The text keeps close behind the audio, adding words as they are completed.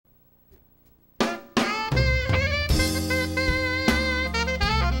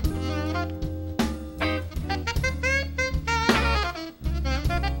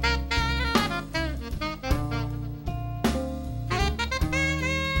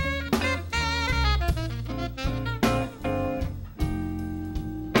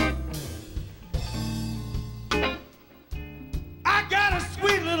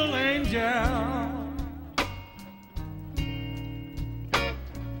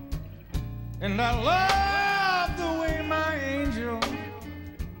And I love the way my angel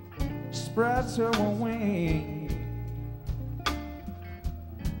spreads her wings.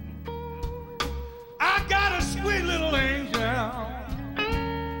 I got a sweet little angel,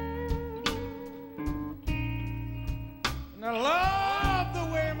 and I love the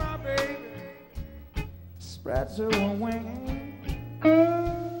way my baby spreads her wings.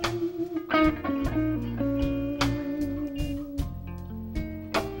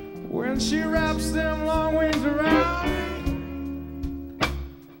 When she wraps them long wings around me,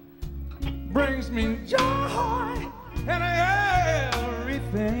 brings me joy and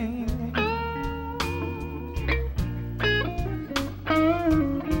everything.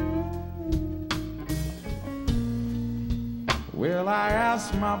 Well, I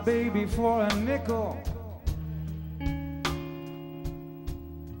asked my baby for a nickel.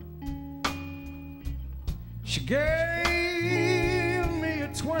 She gave me a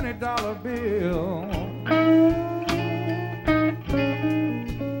 $20 bill.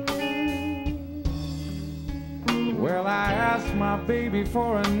 Well, I asked my baby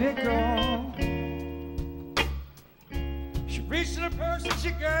for a nickel. She reached in her purse and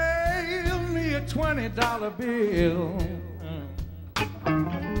she gave me a $20 bill.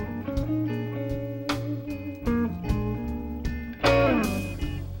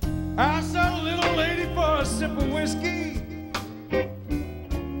 I asked a little lady for a sip of whiskey.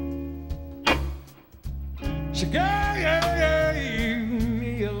 She gave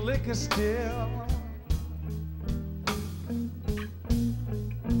me a liquor still.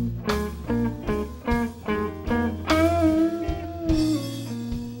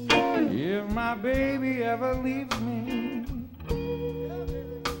 If my baby ever leaves me,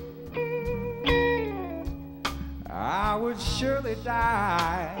 I would surely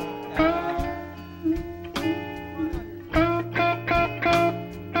die.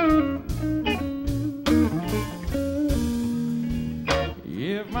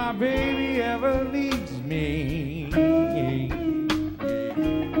 If my baby ever leaves me,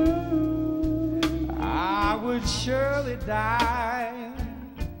 I would surely die.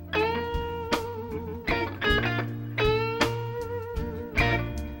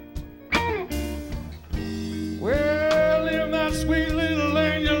 Well, if that sweet little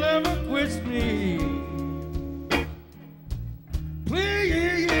angel ever quits me,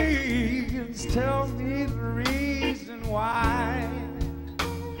 please tell me the reason why.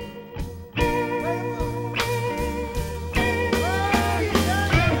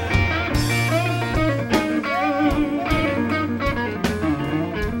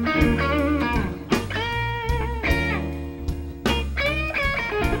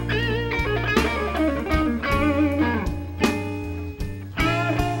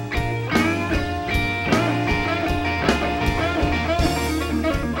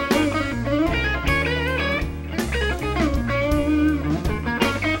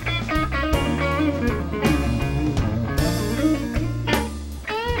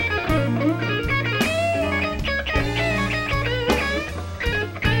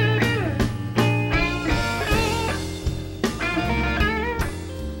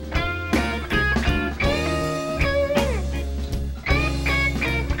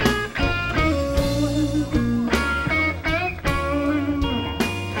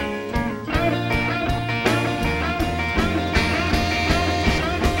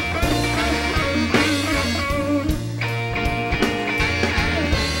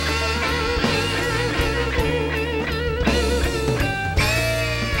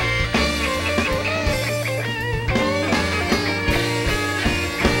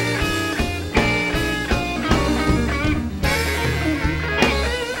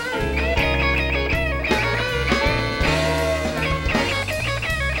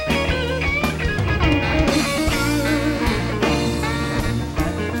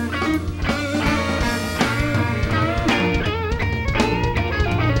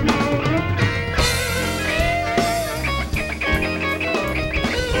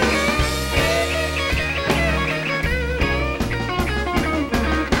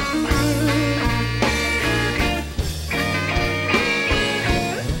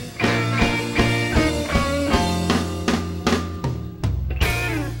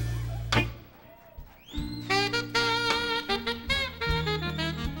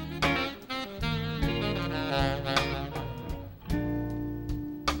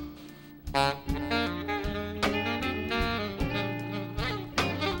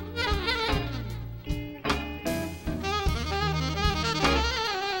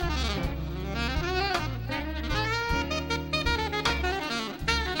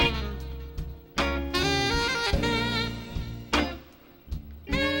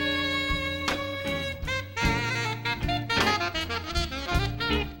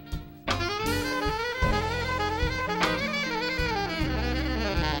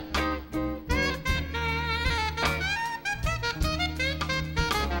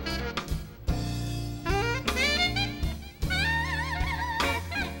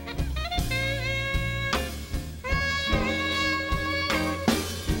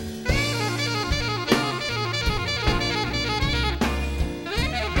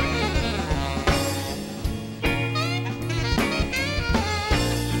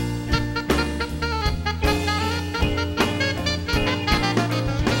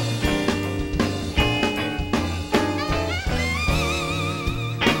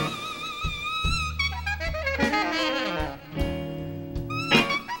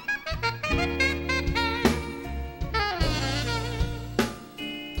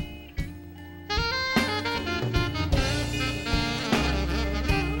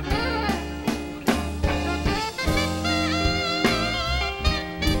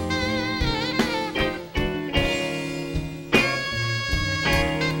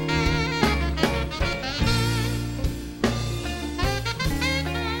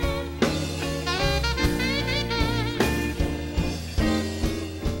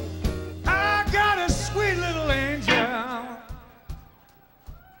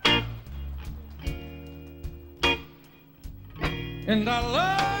 And I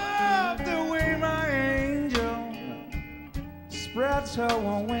love the way my angel spreads her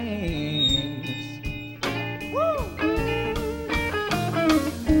wings. Woo!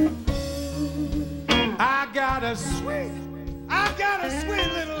 I got a sweet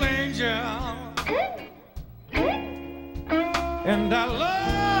little angel. And I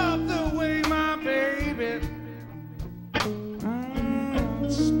love the way my baby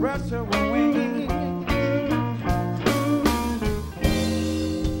spreads her wings.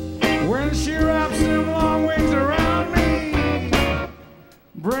 When she wraps them long wings around me,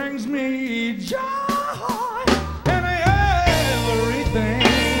 brings me joy and everything.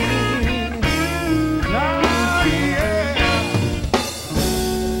 Oh, yeah.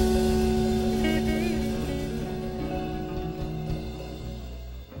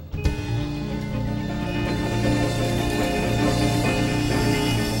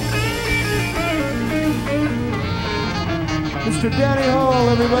 Mr. Danny Hall,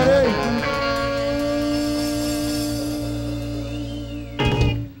 everybody.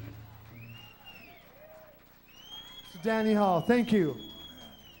 Mr. Danny Hall, thank you.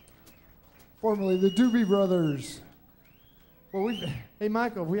 Formerly the Doobie Brothers. Well, hey,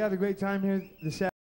 Michael, we had a great time here this afternoon.